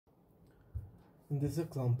In this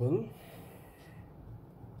example,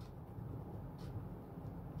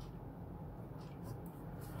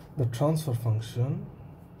 the transfer function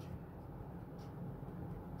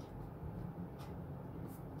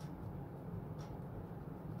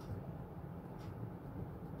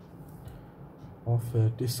of a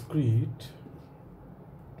discrete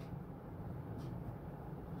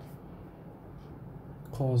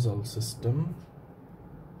causal system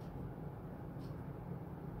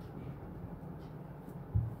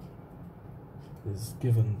is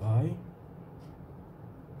given by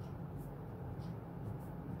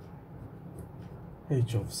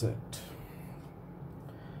h of z.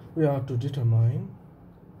 We are to determine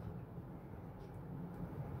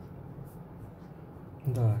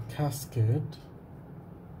the cascade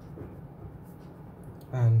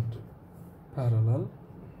and parallel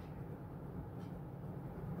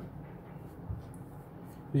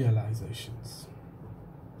realizations.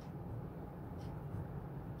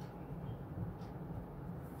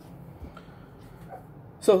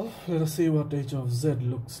 So let us see what h of z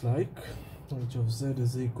looks like. H of z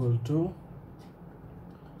is equal to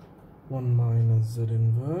 1 minus z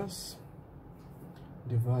inverse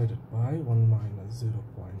divided by 1 minus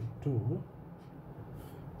 0.2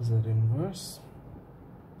 z inverse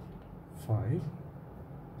 5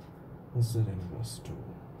 z inverse 2.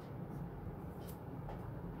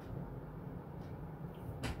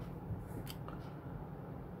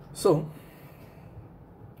 So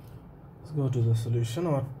let's go to the solution.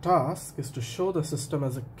 Our task is to show the system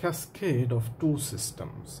as a cascade of two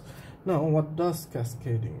systems. Now, what does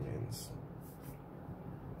cascading means?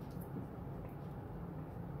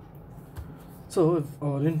 So if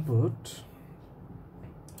our input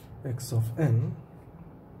x of n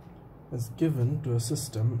is given to a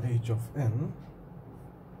system h of n,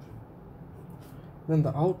 then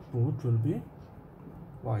the output will be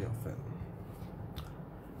y of n.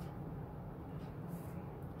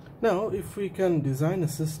 Now, if we can design a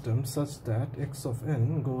system such that x of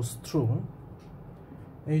n goes through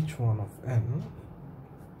h1 of n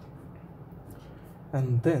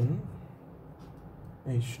and then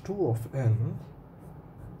h2 of n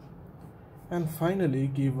and finally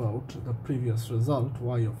give out the previous result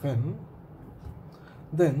y of n,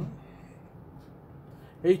 then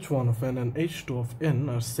h1 of n and h2 of n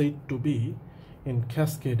are said to be in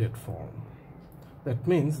cascaded form. That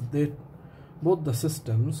means that both the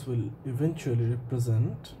systems will eventually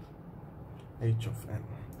represent h of n.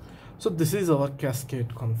 So this is our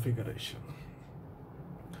cascade configuration.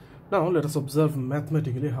 Now let us observe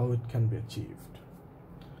mathematically how it can be achieved.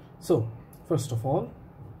 So first of all,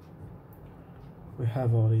 we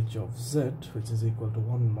have our h of z, which is equal to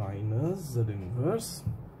 1 minus z inverse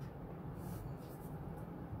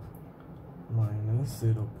minus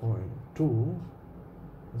 0.2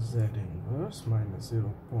 z inverse minus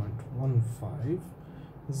 0.15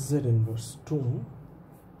 z inverse 2.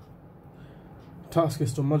 Task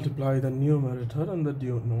is to multiply the numerator and the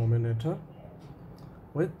denominator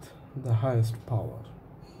with the highest power,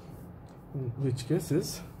 in which case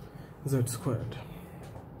is z squared.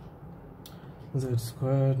 Z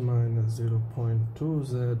squared minus 0.2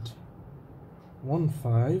 z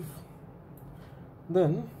 15.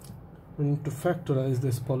 Then we need to factorize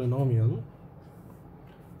this polynomial,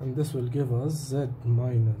 and this will give us z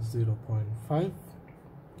minus 0.5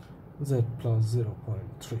 z plus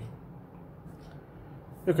 0.3.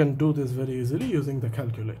 You can do this very easily using the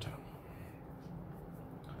calculator,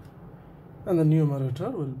 and the numerator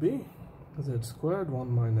will be z squared 1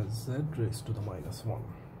 minus z raised to the minus 1.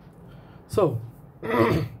 So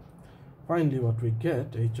finally what we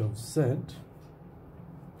get, h of z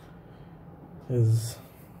is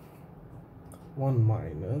 1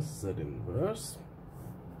 minus z inverse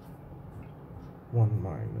 1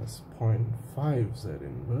 minus 0.5 z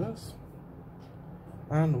inverse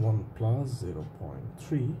and 1 plus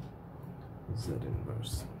 0.3 z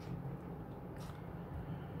inverse.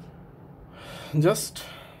 Just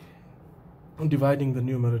dividing the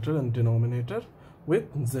numerator and denominator with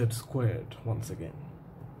z squared once again.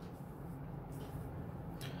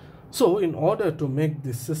 So in order to make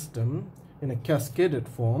this system in a cascaded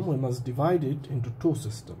form, we must divide it into two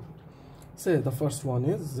systems. Say the first one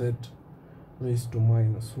is z raised to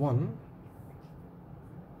minus 1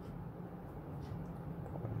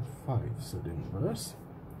 0.5 z inverse.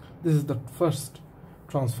 This is the first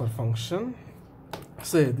transfer function.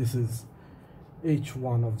 Say this is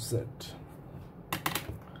h1 of z,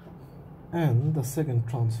 and the second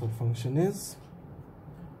transfer function is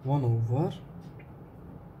 1 over,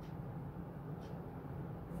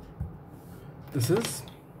 this is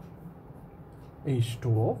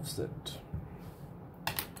h2 of z.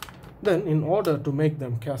 Then in order to make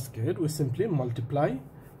them cascade, we simply multiply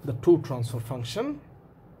the two transfer function,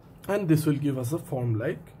 and this will give us a form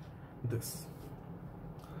like this.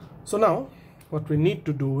 So now what we need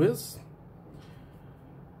to do is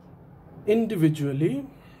individually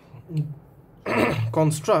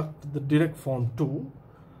construct the direct form 2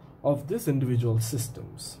 of these individual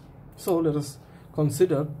systems. So let us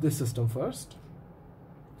consider this system first.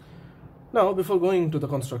 Now, before going to the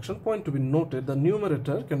construction, point to be noted, the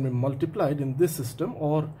numerator can be multiplied in this system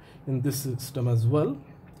or in this system as well.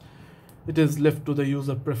 It is left to the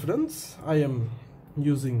user preference. I am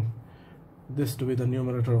using this to be the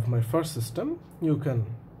numerator of my first system. You can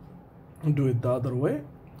do it the other way,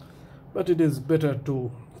 but it is better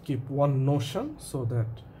to keep one notion so that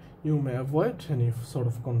you may avoid any sort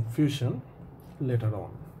of confusion later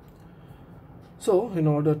on. So in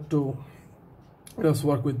order to just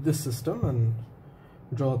work with this system and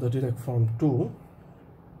draw the direct form 2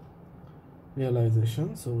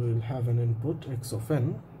 realization, so we will have an input x of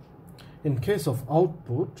n. In case of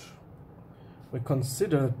output, we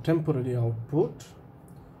consider a temporary output.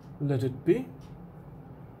 Let it be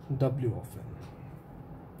w of n.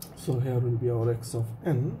 So here will be our x of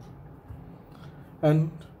n,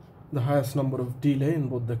 and the highest number of delay in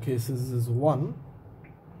both the cases is 1,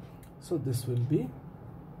 so this will be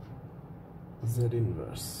z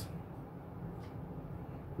inverse.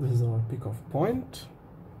 This is our pick-off point.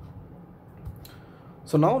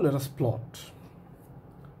 So now let us plot.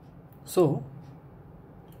 So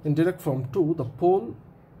in direct form 2, the pole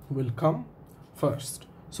will come first.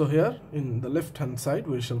 So here in the left hand side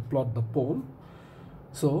we shall plot the pole.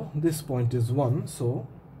 So this point is 1, so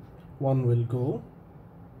 1 will go,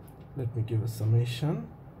 let me give a summation,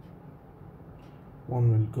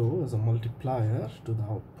 1 will go as a multiplier to the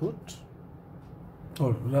output,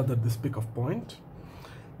 or rather this pick-off point.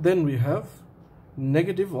 Then we have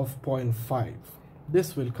negative of 0.5.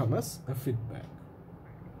 This will come as a feedback.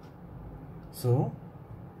 So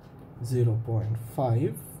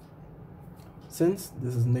 0.5, since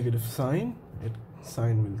this is negative sign,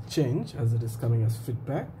 sign will change as it is coming as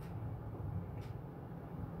feedback,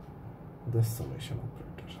 this summation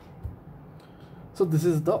operator. So this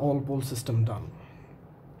is the all pole system done.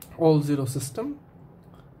 All zero system,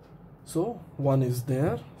 so 1 is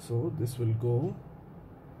there, so this will go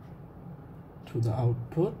to the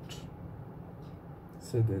output.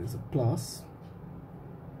 Say there is a plus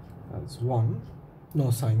as 1,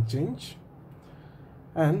 no sign change,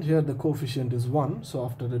 and here the coefficient is 1, so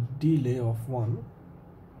after a delay of 1,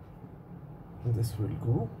 this will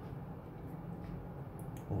go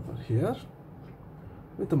over here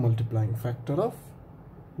with a multiplying factor of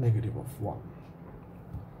negative of 1.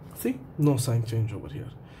 See, no sign change over here.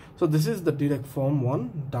 So this is the direct form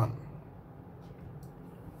 1 done.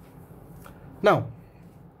 Now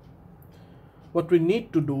what we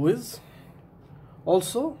need to do is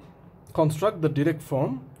also construct the direct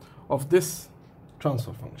form of this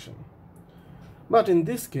transfer function. But in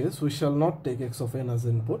this case we shall not take x of n as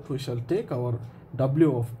input, we shall take our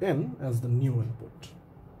w of n as the new input.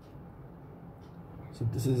 So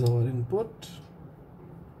this is our input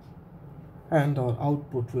and our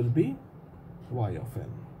output will be y of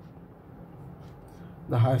n.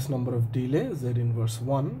 The highest number of delay, z inverse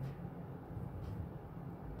 1.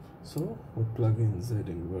 So we plug in z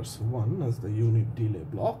inverse 1 as the unit delay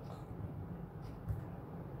block.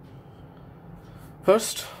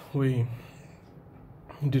 First we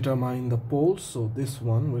determine the poles, so this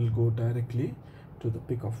one will go directly to the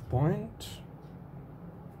pick-off point.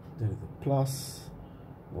 There is a plus,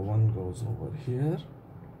 the 1 goes over here,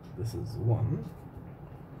 this is 1.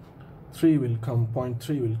 3 will come,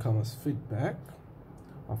 0.3 will come as feedback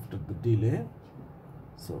after the delay,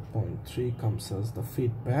 so 0.3 comes as the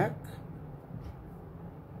feedback.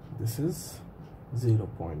 This is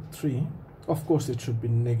 0.3. Of course it should be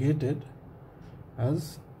negated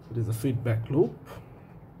as it is a feedback loop.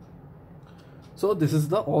 So this is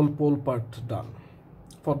the all pole part done.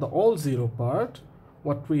 For the all zero part,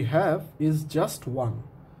 what we have is just 1.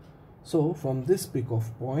 So from this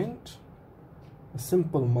pick-off point, a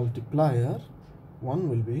simple multiplier 1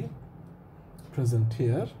 will be present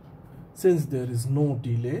here. Since there is no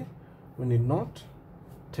delay, we need not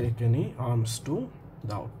take any arms to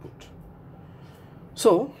the output.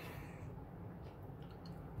 So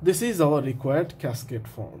this is our required cascade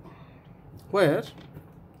form, where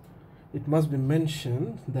it must be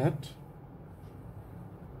mentioned that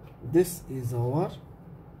this is our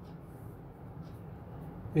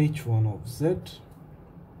h1 of z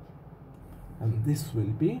and this will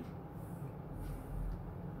be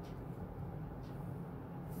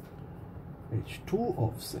h2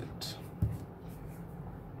 of z.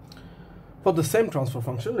 For the same transfer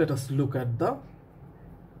function, let us look at the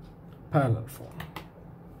parallel form.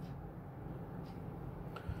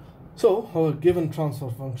 So our given transfer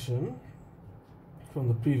function from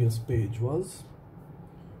the previous page was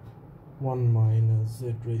 1 minus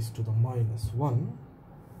z raised to the minus 1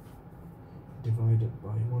 divided by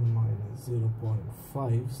 1 minus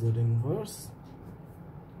 0.5 z inverse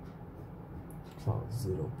plus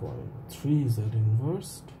 0.3 z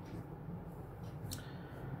inverse.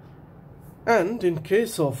 And in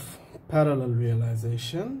case of parallel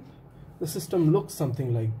realization, the system looks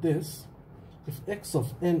something like this. If x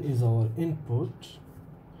of n is our input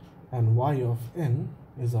and y of n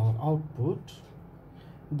is our output,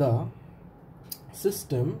 the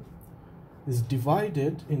system is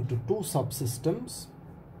divided into two subsystems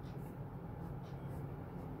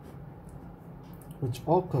which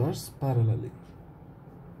occurs parallelly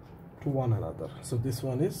to one another. So this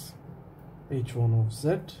one is h1 of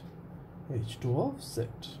z, h2 of z.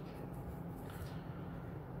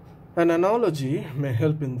 An analogy may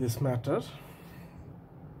help in this matter.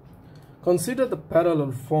 Consider the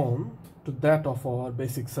parallel form to that of our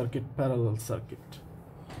basic circuit parallel circuit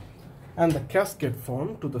and the cascade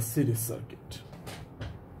form to the series circuit.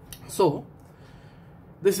 So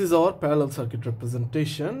this is our parallel circuit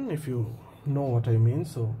representation, if you know what I mean.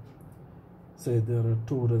 So say there are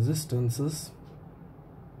two resistances,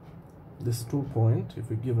 this 2 point, if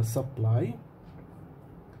we give a supply,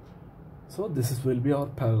 so this will be our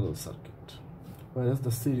parallel circuit, whereas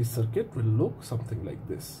the series circuit will look something like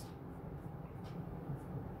this.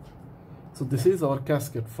 So this is our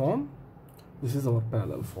cascade form, this is our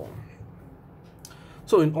parallel form.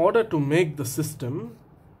 So in order to make the system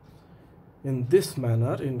in this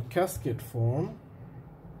manner, in cascade form,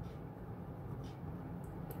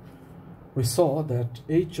 we saw that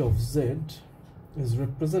h of z is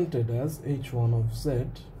represented as h1 of z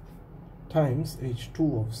times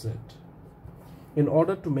h2 of z in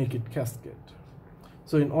order to make it cascade.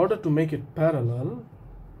 So in order to make it parallel,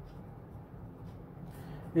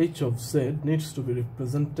 h of z needs to be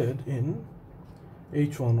represented in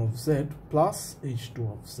h1 of z plus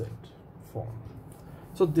h2 of z form.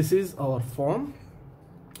 So this is our form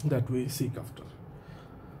that we seek after.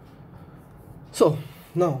 So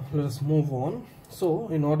now let us move on. So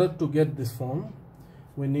in order to get this form,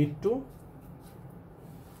 we need to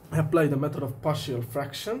apply the method of partial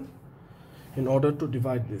fraction in order to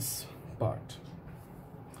divide this part.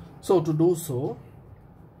 So to do so,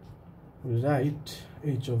 we write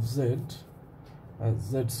h of z as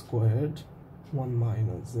z squared 1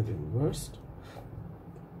 minus z inverse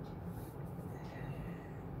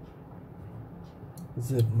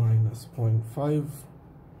z minus 0.5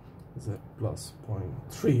 z plus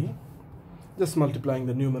 0.3, just multiplying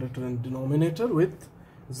the numerator and denominator with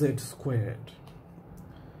z squared.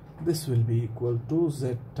 This will be equal to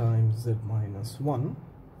z times z minus 1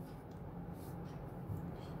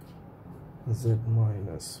 z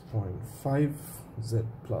minus 0.5 z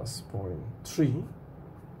plus 0.3.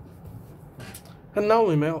 And now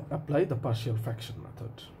we may apply the partial fraction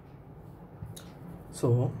method.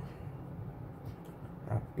 So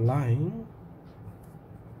applying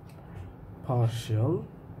partial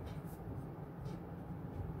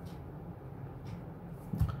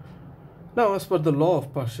now, as per the law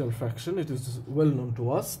of partial fraction, it is well known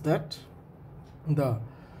to us that the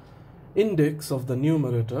index of the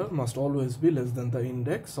numerator must always be less than the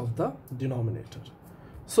index of the denominator.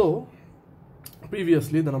 So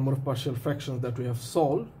previously, the number of partial fractions that we have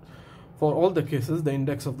solved, for all the cases the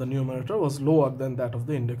index of the numerator was lower than that of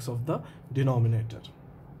the index of the denominator.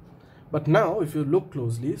 But now if you look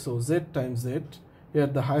closely, so z times z, here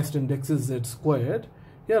the highest index is z squared,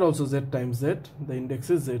 here also z times z, the index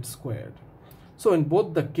is z squared. So in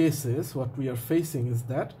both the cases, what we are facing is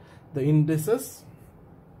that the indices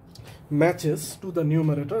matches to the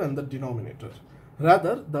numerator and the denominator.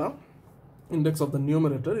 Rather, the index of the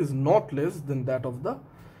numerator is not less than that of the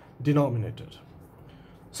denominator.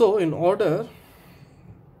 So in order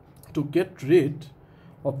to get rid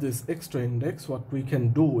of this extra index, what we can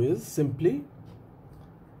do is simply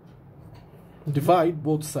divide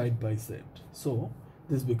both sides by z. So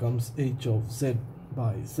this becomes h of z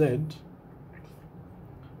by z,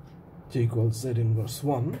 which equals z inverse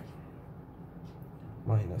 1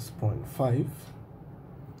 minus 0.5,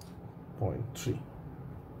 0.3.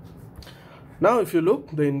 Now if you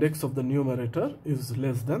look, the index of the numerator is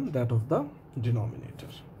less than that of the denominator.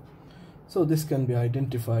 So this can be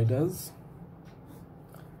identified as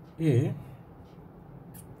A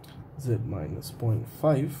z minus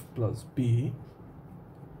 0.5 plus B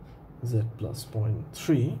z plus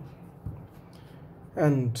 0.3,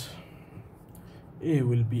 and A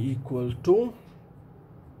will be equal to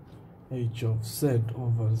h of z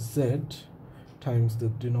over z times the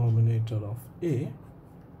denominator of A,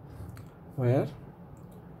 where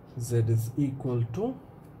z is equal to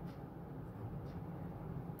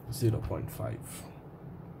 0.5.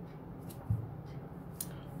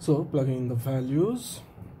 So plugging in the values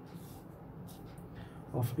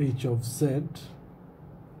of h of z,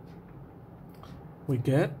 we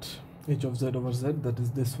get h of z over z, that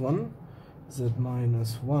is this one, z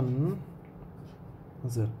minus 1,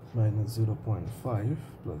 z minus 0.5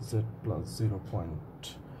 plus z plus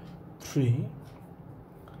 0.3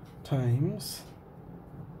 times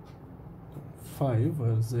 5,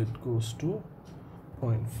 where z goes to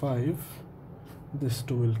 0.5. These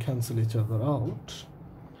two will cancel each other out,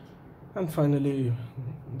 and finally,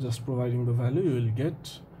 just providing the value, you will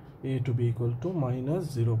get A to be equal to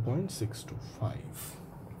minus 0.625.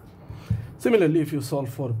 Similarly, if you solve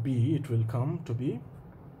for B, it will come to be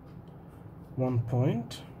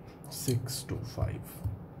 1.625.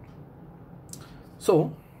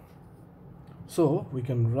 So we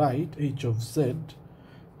can write h of z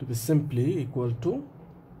to be simply equal to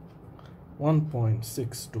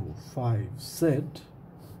 1.625z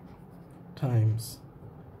times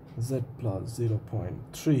z plus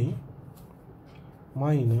 0.3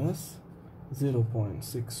 minus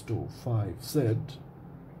 0.625z.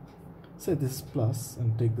 Say this is plus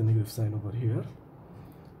and take the negative sign over here,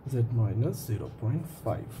 z minus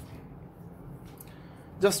 0.5.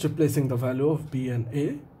 Just replacing the value of B and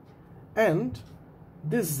A, and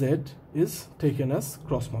this z is taken as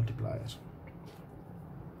cross multiplier.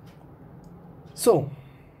 So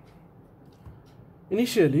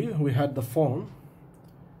initially we had the form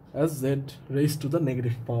as z raised to the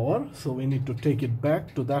negative power, so we need to take it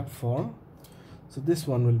back to that form. So this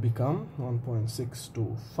one will become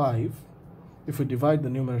 1.625. If we divide the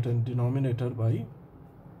numerator and denominator by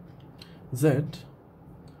z,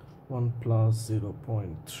 1 plus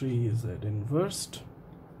 0.3 z inverse,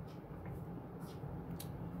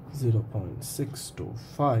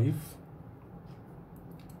 0.625,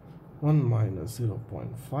 1 minus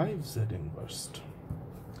 0.5 z inverse.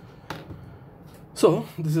 So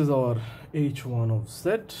this is our h1 of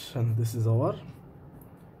z, and this is our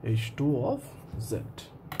h2 of z.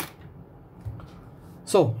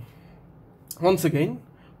 So once again,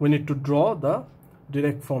 we need to draw the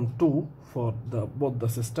direct form 2 for both the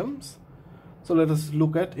systems. So let us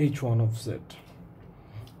look at h1 of z.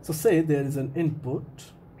 So say there is an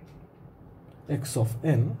input x of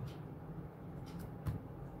n,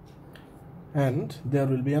 and there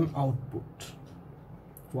will be an output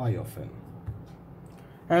y of n,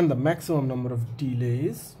 and the maximum number of delay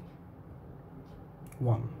is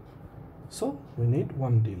 1. So we need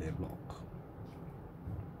one delay block.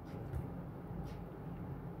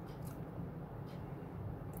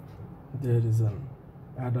 There is an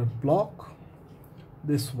adder block.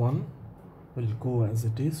 This one will go as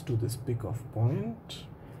it is to this pickoff point.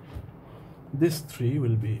 This 3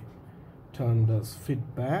 will be turned as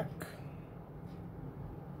feedback.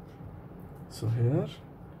 So here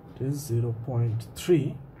it is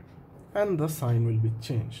 0.3, and the sign will be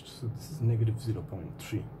changed. So this is negative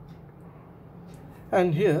 0.3.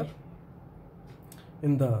 And here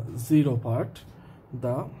in the 0 part,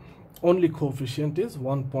 the only coefficient is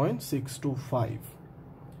 1.625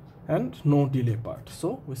 and no delay part.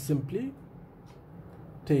 So we simply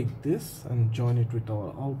take this and join it with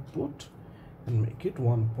our output and make it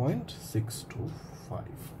 1.625.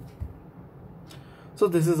 So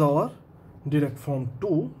this is our direct form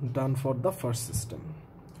 2 done for the first system.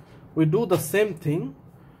 We do the same thing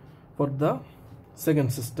for the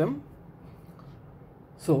second system.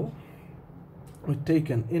 So we take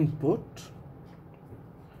an input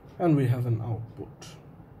and we have an output.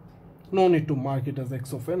 No need to mark it as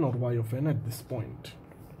x of n or y of n at this point.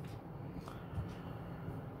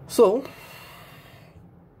 So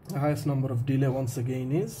the highest number of delay once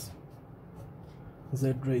again is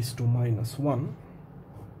z raised to minus 1.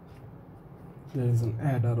 There is an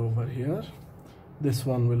adder over here. This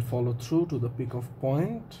one will follow through to the pickoff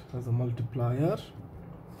point as a multiplier.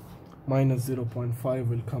 Minus 0.5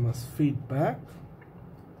 will come as feedback.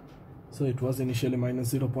 So it was initially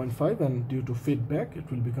minus 0.5, and due to feedback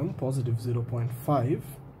it will become positive 0.5.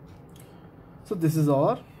 So this is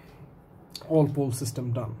our all pole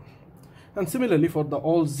system done. And similarly for the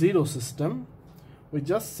all zero system, we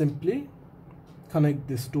just simply connect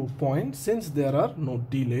these 2 points since there are no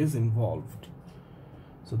delays involved.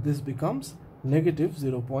 So this becomes negative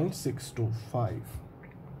 0.625.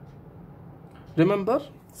 Remember,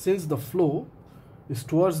 since the flow is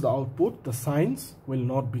towards the output, the signs will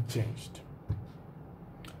not be changed.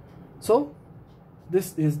 So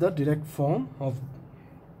this is the direct form of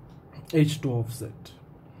H2 of Z.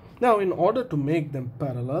 Now in order to make them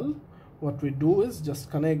parallel, what we do is just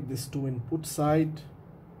connect this to input side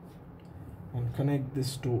and connect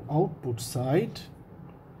this to output side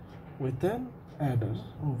with an adder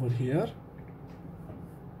over here.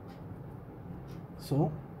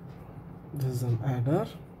 So this is an adder,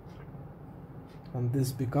 and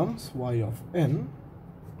this becomes y of n,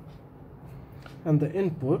 and the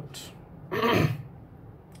input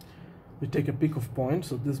we take a peak of point,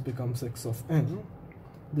 so this becomes x of n,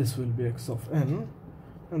 this will be x of n,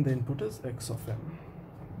 and the input is x of n.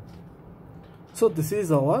 So this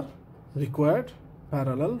is our required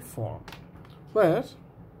parallel form, where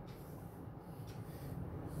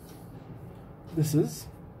this is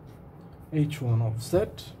H1 of Z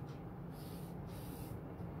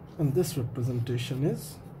and this representation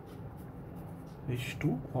is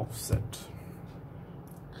H2 of Z.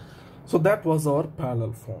 So that was our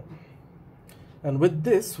parallel form, and with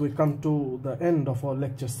this we come to the end of our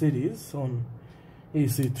lecture series on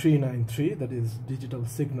EC 393, that is digital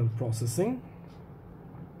signal processing.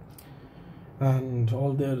 And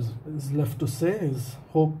all there is left to say is,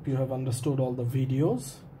 hope you have understood all the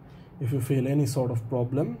videos. If you feel any sort of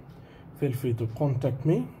problem, feel free to contact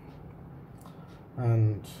me,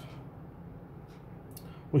 and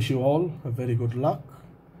wish you all a very good luck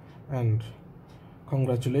and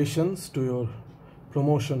congratulations to your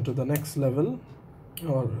promotion to the next level,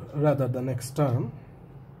 or rather the next term,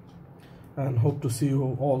 and hope to see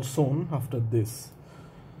you all soon after this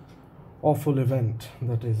awful event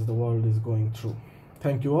that is the world is going through.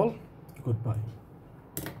 Thank you all. Goodbye.